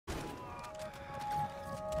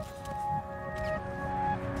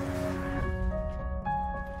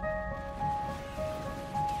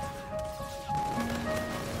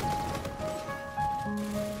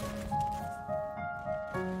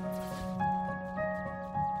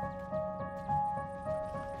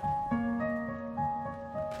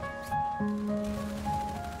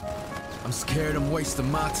I'm scared I'm wasting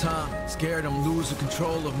my time, scared I'm losing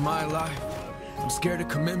control of my life. I'm scared of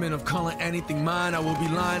commitment, of calling anything mine. I will be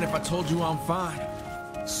lying if I told you I'm fine.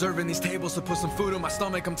 Serving these tables to put some food in my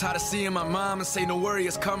stomach. I'm tired of seeing my mom and say no worry,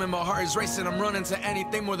 it's coming. My heart is racing, I'm running to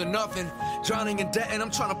anything more than nothing. Drowning in debt and I'm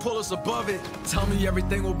trying to pull us above it. Tell me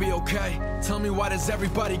everything will be okay. Tell me why does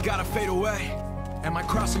everybody gotta fade away? Am I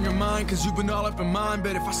crossing your mind? Cause you've been all up in mine.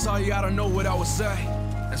 But if I saw you, I don't know what I would say.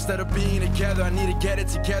 Instead of being together, I need to get it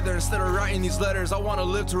together. Instead of writing these letters, I wanna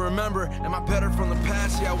live to remember. Am I better from the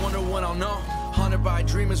past? Yeah, I wonder when I'll know. Haunted by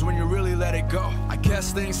dreams when you really let it go. I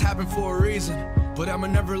guess things happen for a reason, but I'ma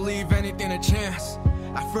never leave anything to chance.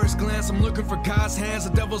 At first glance, I'm looking for God's hands.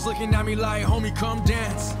 The devil's looking at me like, homie, come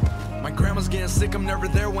dance. My grandma's getting sick, I'm never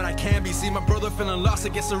there when I can be. See my brother feeling lost, I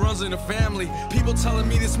guess it runs in the family. People telling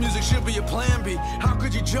me this music should be a plan B. How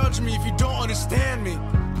could you judge me if you don't understand me?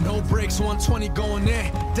 No breaks, 120 going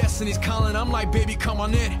in. Destiny's calling, I'm like, baby, come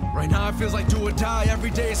on in. Right now it feels like do or die. Every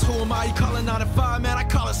day is who am I? You call it 9 to 5, man, I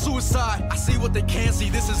call it suicide. I see what they can't see,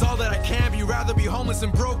 this is all that I can be. Rather be homeless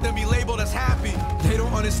and broke than be labeled as happy. They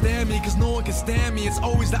don't understand me, cause no one can stand me. It's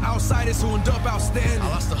always the outsiders who end up outstanding. I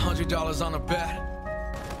lost $100 on a bet.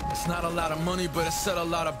 It's not a lot of money, but it said a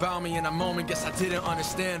lot about me in a moment. Guess I didn't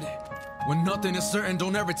understand it. When nothing is certain,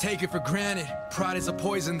 don't ever take it for granted. Pride is a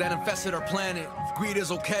poison that infested our planet. If greed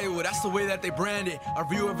is okay, well that's the way that they brand it. Our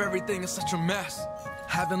view of everything is such a mess.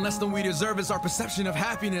 Having less than we deserve is our perception of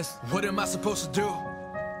happiness. What am I supposed to do?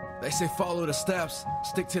 They say follow the steps,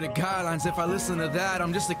 stick to the guidelines. If I listen to that,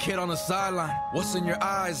 I'm just a kid on the sideline. What's in your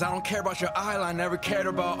eyes? I don't care about your eyeline. Never cared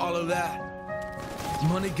about all of that.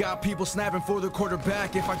 Money got people snapping for the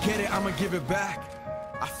quarterback. If I get it, I'ma give it back.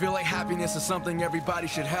 I feel like happiness is something everybody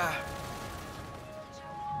should have.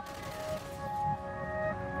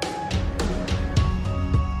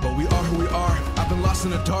 But we are who we are. I've been lost in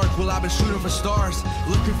the dark, well I've been shooting for stars.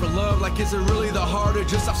 Looking for love, like is it really the heart? Or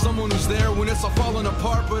just have someone who's there when it's all falling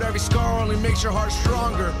apart? But every scar only makes your heart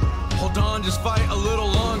stronger. Hold on, just fight a little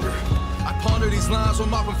longer. I ponder these lines while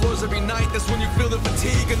mopping floors every night. That's when you feel the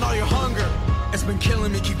fatigue and all your hunger. It's been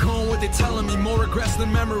killing me, keep going what they telling me. More regrets than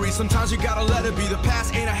memories, sometimes you gotta let it be. The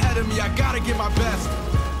past ain't ahead of me, I gotta give my best.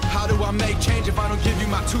 How do I make change if I don't give you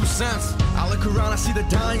my 2 cents? I look around, I see the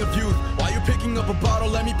dying of youth. While you're picking up a bottle,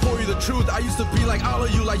 let me pour you the truth. I used to be like all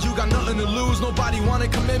of you, like you got nothing to lose. Nobody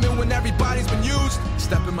wanted commitment when everybody's been used.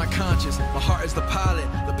 Step in my conscience, my heart is the pilot.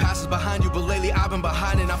 The past is behind you, but lately I've been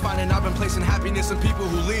behind it. I find it, I've been placing happiness in people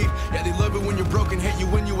who leave. Yeah, they love it when you're broken, hate you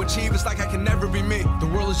when you achieve. It's like I can never be me. The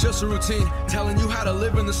world is just a routine, telling you how to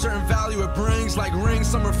live in the certain value it brings. Like rings,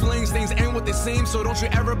 summer flings, things ain't what they seem. So don't you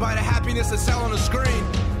ever buy the happiness that's out on the screen.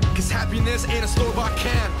 Cause happiness ain't a store-bought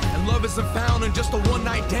can, and love isn't found in just a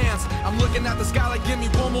one-night dance. I'm looking at the sky like give me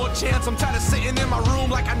one more chance. I'm tired of sitting in my room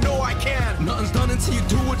like I know I can. Nothing's done until you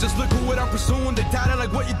do it, just look at what I'm pursuing. They doubted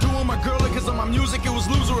like what you doing, my girl, like cause of my music. It was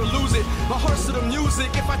lose or lose it, my heart's to the music.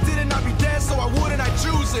 If I did it, I'd be dead, so I wouldn't, I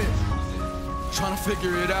choose it. Trying to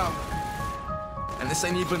figure it out, and this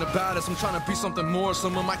ain't even about us. I'm trying to be something more,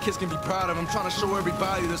 someone my kids can be proud of. I'm trying to show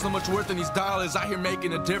everybody there's so much worth in these dollars. Out here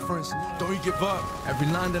making a difference, don't you give up. Every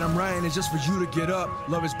line that I'm writing is just for you to get up.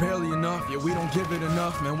 Love is barely enough, yeah, we don't give it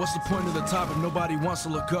enough. Man, what's the point of the top if nobody wants to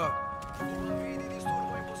look up?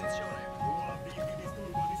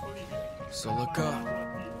 So look up.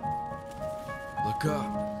 Look up.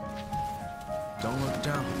 Don't look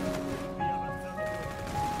down.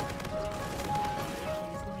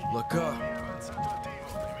 Look up.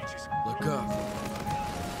 Look up.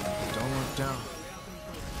 Don't look down.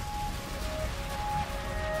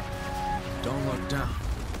 Don't look down.